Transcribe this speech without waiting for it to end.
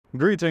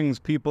Greetings,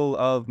 people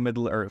of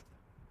Middle-earth.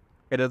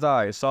 It is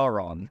I,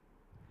 Sauron.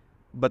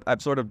 But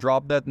I've sort of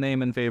dropped that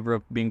name in favor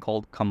of being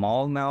called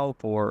Kamal now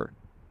for,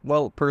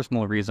 well,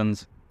 personal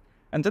reasons.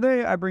 And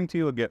today I bring to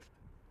you a gift.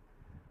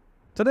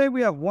 Today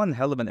we have one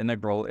hell of an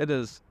integral. It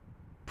is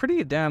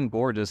pretty damn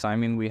gorgeous. I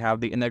mean, we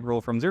have the integral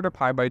from 0 to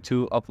pi by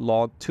 2 of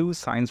log 2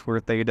 sine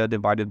square theta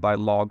divided by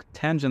log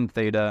tangent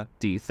theta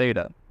d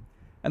theta.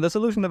 And the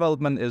solution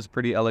development is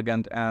pretty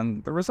elegant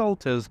and the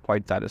result is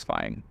quite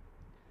satisfying.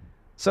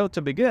 So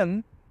to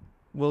begin,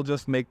 we'll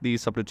just make the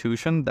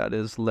substitution, that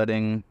is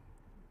letting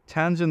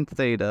tangent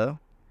theta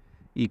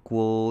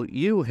equal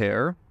u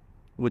here,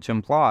 which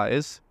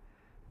implies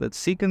that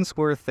secant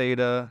square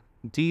theta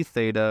d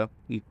theta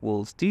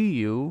equals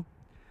du,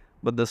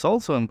 but this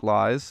also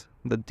implies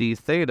that d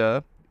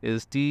theta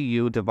is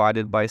du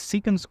divided by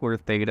secant square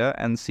theta,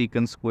 and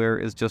secant square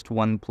is just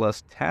 1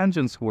 plus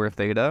tangent square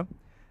theta,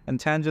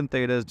 and tangent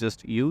theta is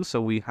just u, so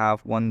we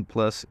have 1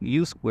 plus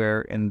u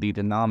square in the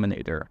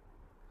denominator.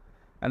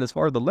 And as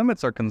far as the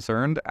limits are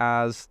concerned,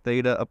 as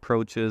theta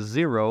approaches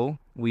 0,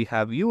 we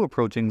have u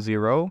approaching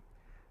 0,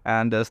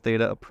 and as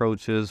theta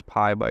approaches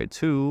pi by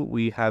 2,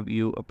 we have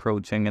u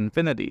approaching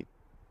infinity.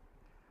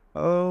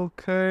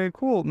 Okay,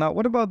 cool. Now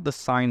what about the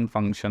sine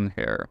function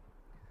here?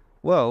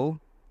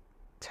 Well,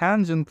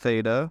 tangent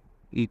theta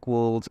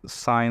equals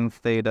sine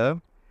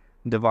theta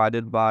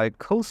divided by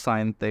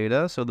cosine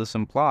theta, so this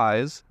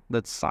implies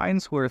that sine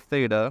square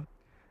theta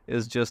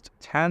is just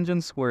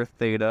tangent square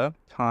theta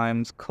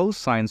times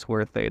cosine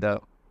square theta.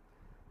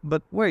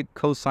 But wait,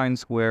 cosine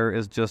square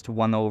is just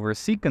 1 over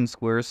secant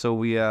square, so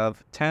we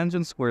have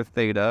tangent square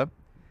theta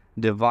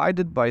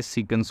divided by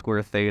secant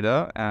square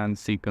theta, and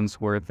secant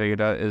square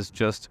theta is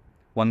just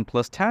 1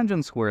 plus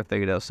tangent square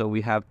theta, so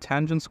we have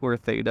tangent square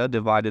theta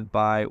divided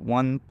by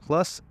 1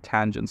 plus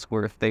tangent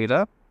square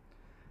theta,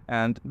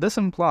 and this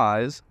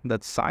implies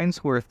that sine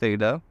square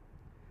theta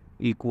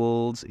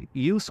equals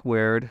u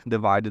squared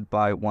divided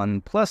by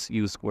 1 plus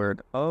u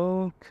squared.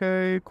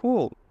 Okay,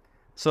 cool.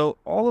 So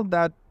all of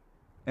that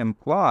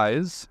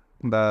implies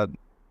that,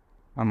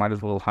 I might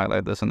as well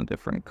highlight this in a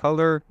different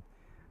color.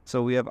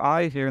 So we have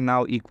I here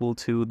now equal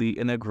to the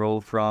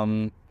integral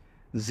from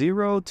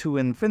 0 to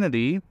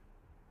infinity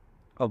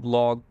of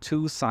log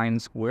 2 sine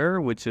square,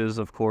 which is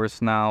of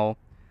course now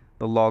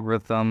the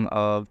logarithm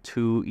of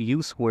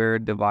 2u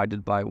squared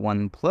divided by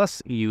 1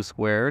 plus u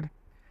squared.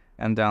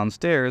 And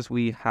downstairs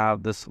we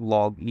have this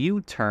log u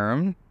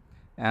term,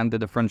 and the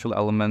differential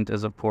element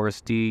is of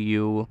course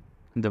du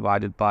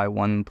divided by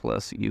 1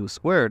 plus u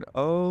squared.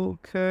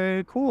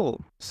 Okay, cool.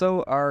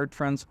 So our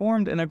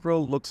transformed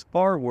integral looks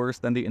far worse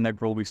than the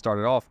integral we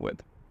started off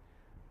with,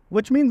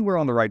 which means we're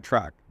on the right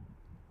track.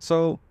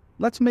 So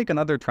let's make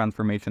another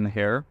transformation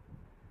here.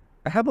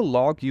 I have a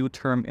log u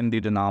term in the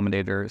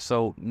denominator,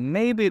 so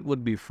maybe it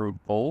would be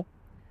fruitful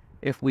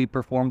if we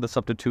perform the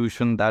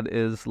substitution, that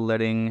is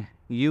letting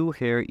u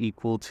here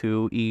equal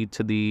to e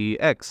to the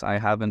x. I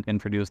haven't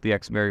introduced the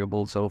x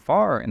variable so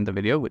far in the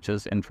video, which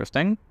is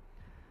interesting.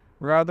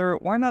 Rather,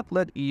 why not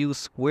let u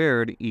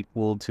squared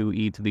equal to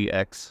e to the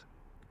x?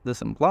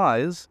 This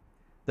implies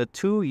that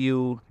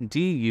 2u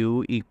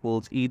du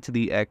equals e to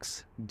the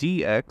x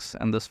dx,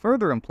 and this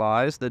further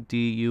implies that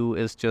du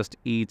is just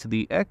e to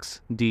the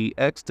x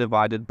dx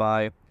divided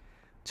by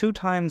 2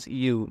 times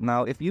u.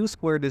 Now, if u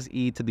squared is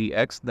e to the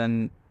x,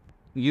 then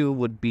u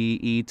would be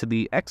e to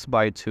the x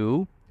by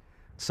 2.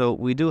 So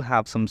we do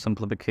have some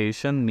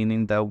simplification,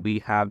 meaning that we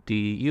have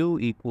du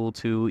equal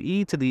to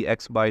e to the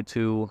x by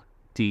 2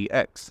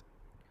 dx.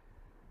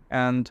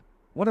 And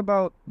what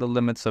about the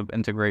limits of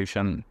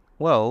integration?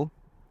 Well,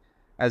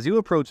 as u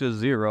approaches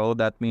 0,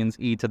 that means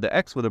e to the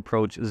x would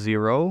approach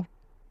 0.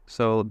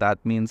 So that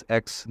means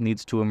x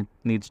needs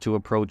to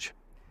approach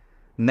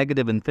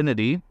negative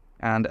infinity.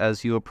 And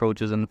as u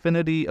approaches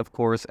infinity, of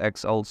course,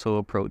 x also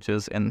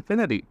approaches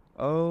infinity.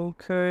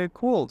 Okay,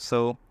 cool.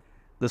 So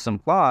this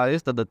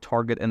implies that the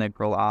target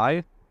integral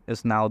I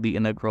is now the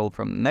integral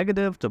from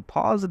negative to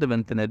positive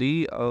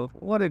infinity of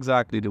what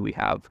exactly do we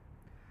have?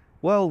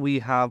 Well, we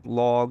have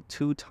log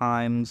 2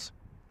 times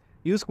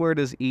u squared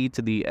is e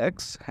to the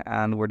x,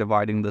 and we're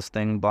dividing this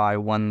thing by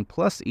 1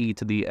 plus e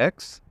to the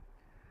x.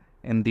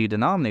 In the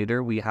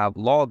denominator, we have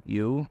log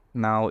u.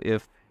 Now,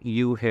 if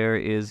u here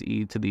is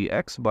e to the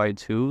x by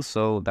 2,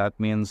 so that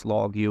means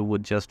log u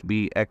would just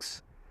be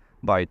x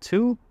by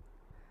 2.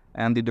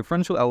 And the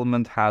differential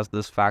element has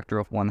this factor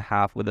of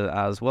 1/2 with it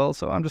as well,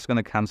 so I'm just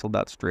going to cancel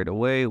that straight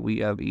away. We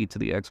have e to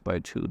the x by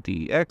 2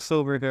 dx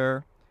over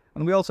here.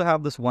 And we also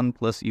have this 1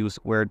 plus u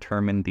squared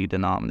term in the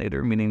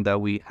denominator, meaning that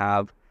we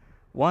have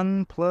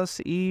 1 plus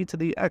e to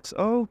the x.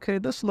 Okay,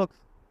 this looks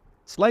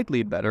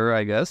slightly better,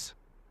 I guess.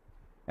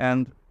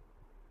 And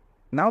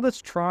now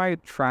let's try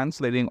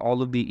translating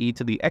all of the e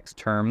to the x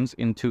terms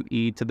into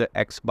e to the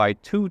x by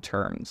 2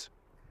 terms.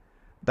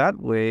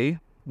 That way,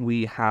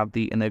 we have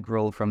the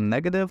integral from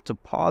negative to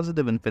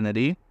positive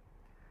infinity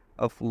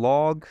of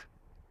log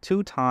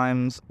 2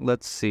 times,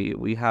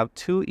 we have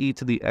 2e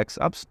to the x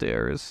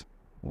upstairs.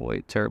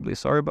 Wait, terribly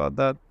sorry about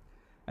that.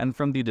 And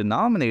from the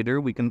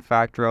denominator, we can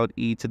factor out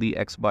e to the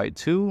x by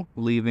 2,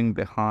 leaving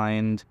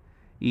behind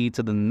e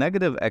to the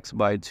negative x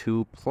by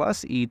 2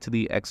 plus e to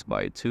the x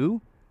by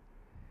 2.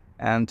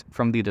 And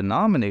from the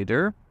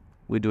denominator,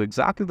 we do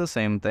exactly the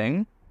same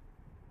thing.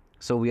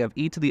 So we have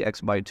e to the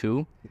x by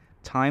 2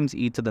 times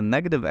e to the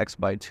negative x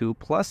by 2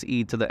 plus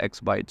e to the x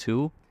by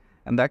 2.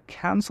 And that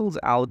cancels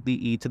out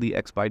the e to the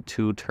x by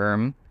 2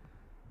 term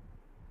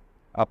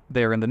up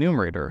there in the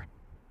numerator.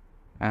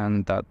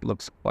 And that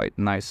looks quite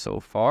nice so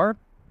far.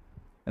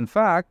 In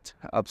fact,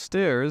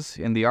 upstairs,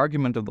 in the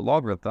argument of the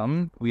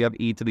logarithm, we have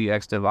e to the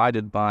x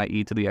divided by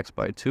e to the x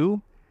by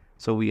 2.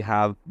 So we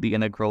have the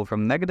integral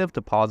from negative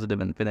to positive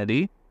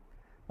infinity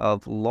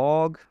of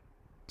log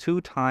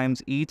 2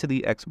 times e to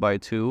the x by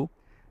 2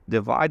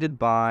 divided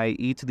by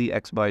e to the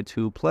x by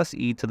 2 plus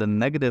e to the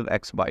negative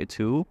x by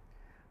 2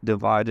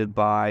 divided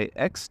by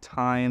x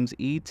times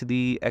e to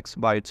the x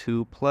by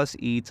 2 plus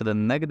e to the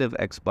negative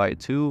x by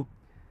 2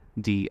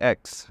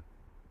 dx.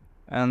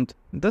 And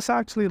this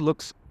actually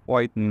looks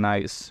quite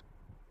nice.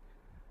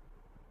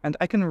 And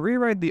I can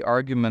rewrite the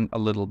argument a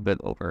little bit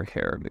over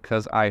here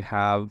because I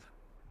have,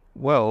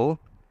 well,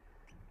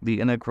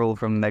 the integral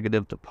from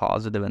negative to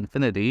positive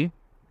infinity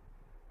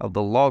of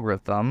the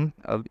logarithm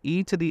of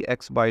e to the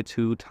x by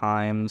 2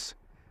 times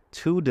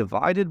 2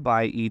 divided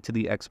by e to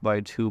the x by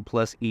 2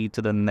 plus e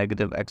to the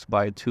negative x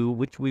by 2,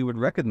 which we would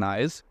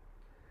recognize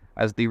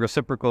as the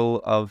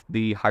reciprocal of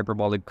the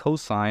hyperbolic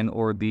cosine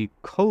or the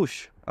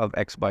cosh of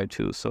x by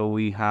 2. So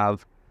we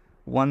have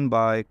 1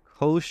 by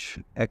cosh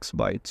x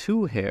by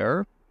 2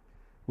 here,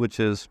 which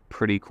is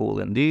pretty cool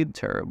indeed.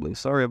 Terribly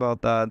sorry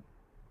about that.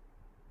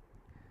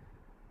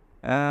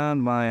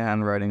 And my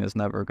handwriting is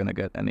never going to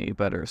get any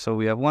better. So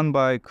we have 1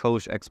 by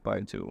cosh x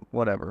by 2,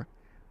 whatever.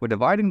 We're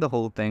dividing the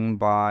whole thing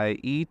by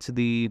e to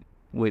the,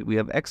 we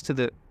have x to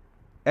the,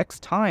 x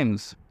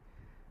times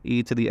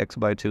e to the x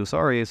by 2.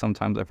 Sorry,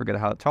 sometimes I forget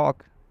how to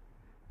talk.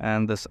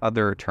 And this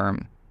other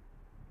term.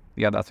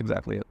 Yeah, that's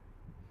exactly it.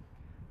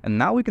 And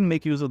now we can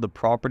make use of the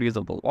properties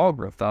of the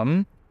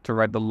logarithm to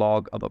write the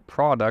log of a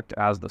product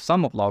as the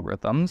sum of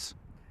logarithms.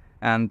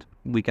 And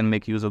we can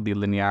make use of the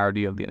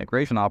linearity of the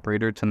integration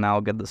operator to now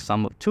get the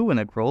sum of two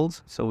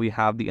integrals. So we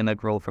have the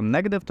integral from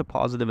negative to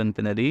positive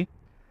infinity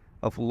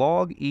of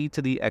log e to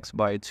the x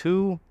by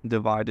 2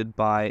 divided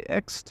by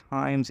x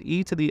times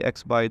e to the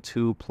x by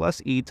 2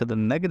 plus e to the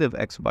negative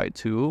x by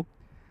 2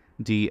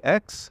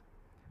 dx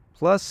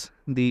plus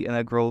the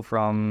integral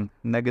from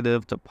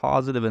negative to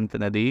positive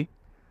infinity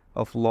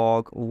of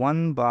log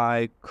 1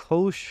 by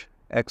cosh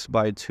x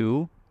by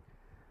 2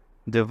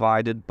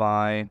 divided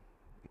by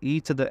e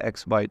to the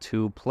x by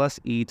 2 plus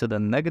e to the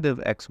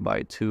negative x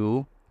by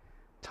 2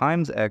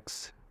 times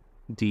x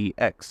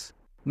dx.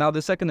 Now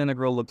the second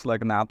integral looks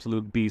like an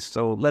absolute beast,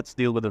 so let's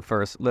deal with it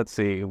first. Let's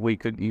see, we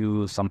could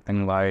use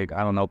something like,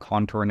 I don't know,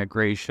 contour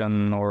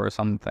integration or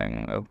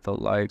something of the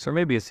likes, or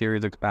maybe a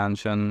series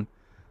expansion.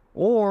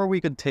 Or we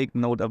could take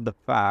note of the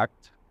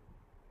fact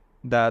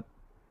that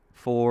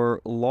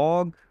for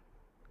log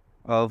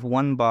of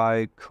 1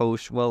 by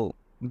cosh, well,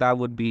 that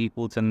would be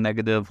equal to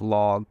negative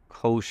log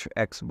cosh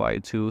x by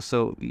 2,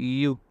 so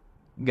you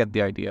get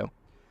the idea.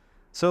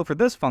 So for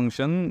this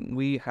function,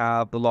 we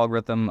have the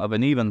logarithm of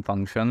an even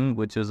function,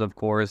 which is of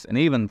course an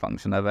even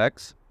function of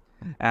x.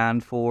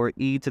 And for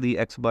e to the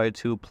x by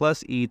 2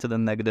 plus e to the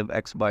negative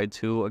x by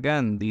 2,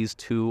 again, these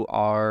two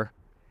are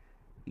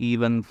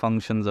even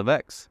functions of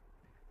x.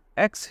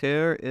 X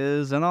here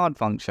is an odd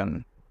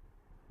function.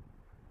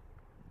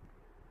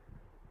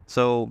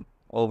 So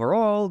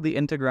overall, the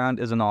integrand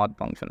is an odd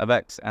function of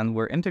x, and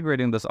we're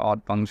integrating this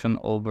odd function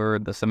over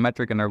the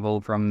symmetric interval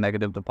from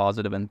negative to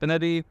positive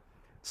infinity.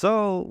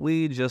 So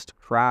we just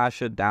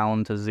crash it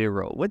down to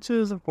 0, which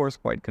is of course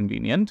quite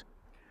convenient.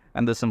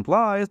 And this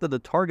implies that the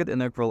target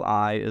integral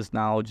I is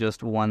now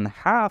just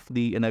 1/2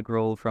 the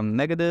integral from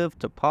negative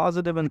to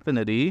positive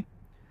infinity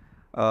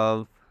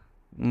of,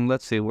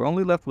 let's see, we're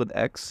only left with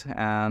x,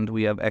 and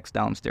we have x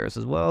downstairs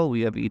as well.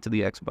 We have e to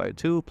the x by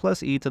 2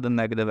 plus e to the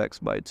negative x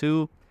by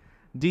 2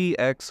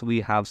 dx.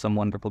 We have some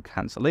wonderful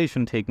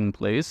cancellation taking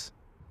place.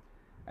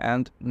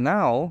 And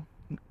now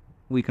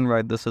we can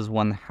write this as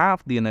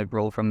 1/2 the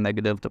integral from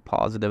negative to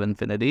positive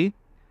infinity.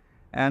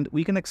 And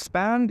we can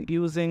expand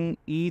using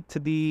e to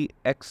the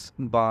x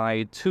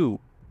by 2.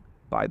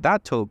 By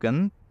that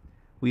token,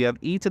 we have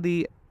e to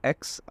the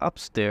x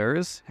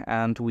upstairs,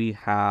 and we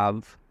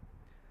have,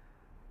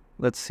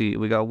 let's see,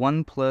 we got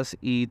 1 plus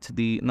e to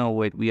the, no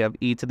wait, we have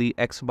e to the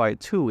x by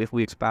 2. If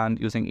we expand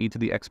using e to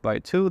the x by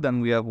 2, then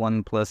we have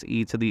 1 plus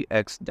e to the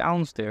x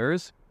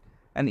downstairs.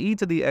 And e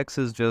to the x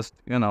is just,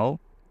 you know,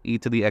 e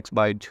to the x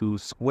by 2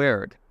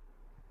 squared.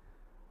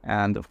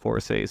 And of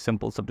course a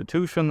simple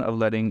substitution of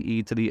letting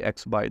e to the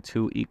x by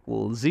 2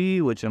 equal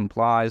z, which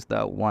implies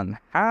that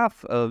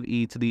 1/2 of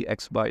e to the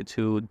x by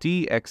 2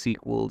 dx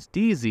equals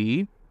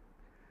dz.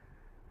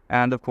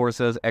 And of course,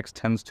 as x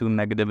tends to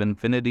negative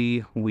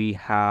infinity, we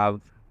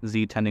have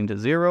z tending to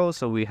 0.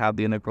 So we have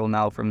the integral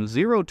now from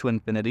 0 to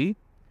infinity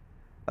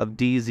of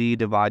dz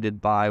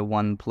divided by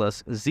 1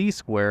 plus z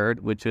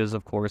squared, which is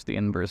of course the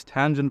inverse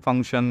tangent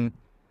function.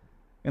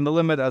 In the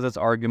limit, as its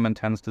argument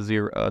tends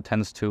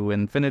to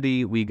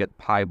infinity, we get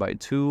pi by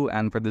 2,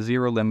 and for the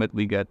 0 limit,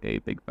 we get a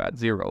big fat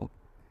 0.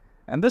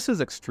 And this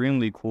is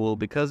extremely cool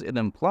because it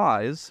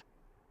implies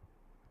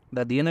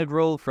that the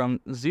integral from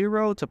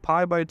 0 to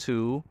pi by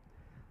 2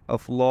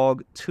 of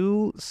log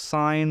 2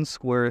 sine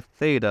square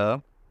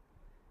theta,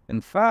 in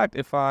fact,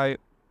 if I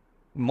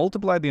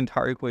multiply the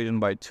entire equation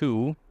by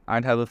 2,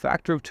 I'd have a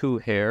factor of 2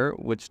 here,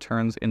 which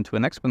turns into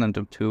an exponent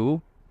of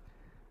 2,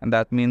 and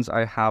that means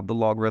I have the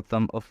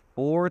logarithm of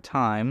 4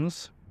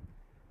 times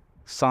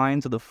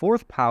sine to the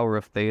 4th power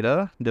of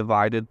theta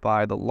divided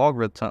by the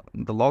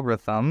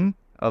logarithm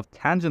of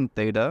tangent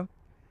theta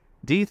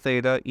d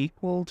theta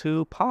equal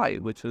to pi,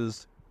 which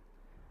is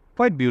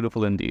quite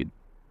beautiful indeed.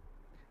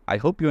 I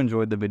hope you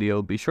enjoyed the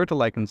video. Be sure to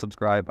like and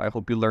subscribe. I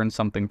hope you learned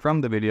something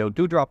from the video.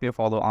 Do drop me a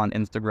follow on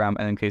Instagram,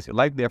 and in case you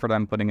like the effort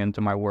I'm putting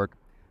into my work,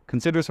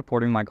 consider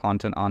supporting my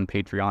content on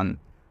Patreon.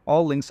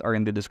 All links are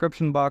in the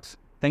description box.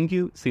 Thank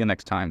you. See you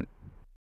next time.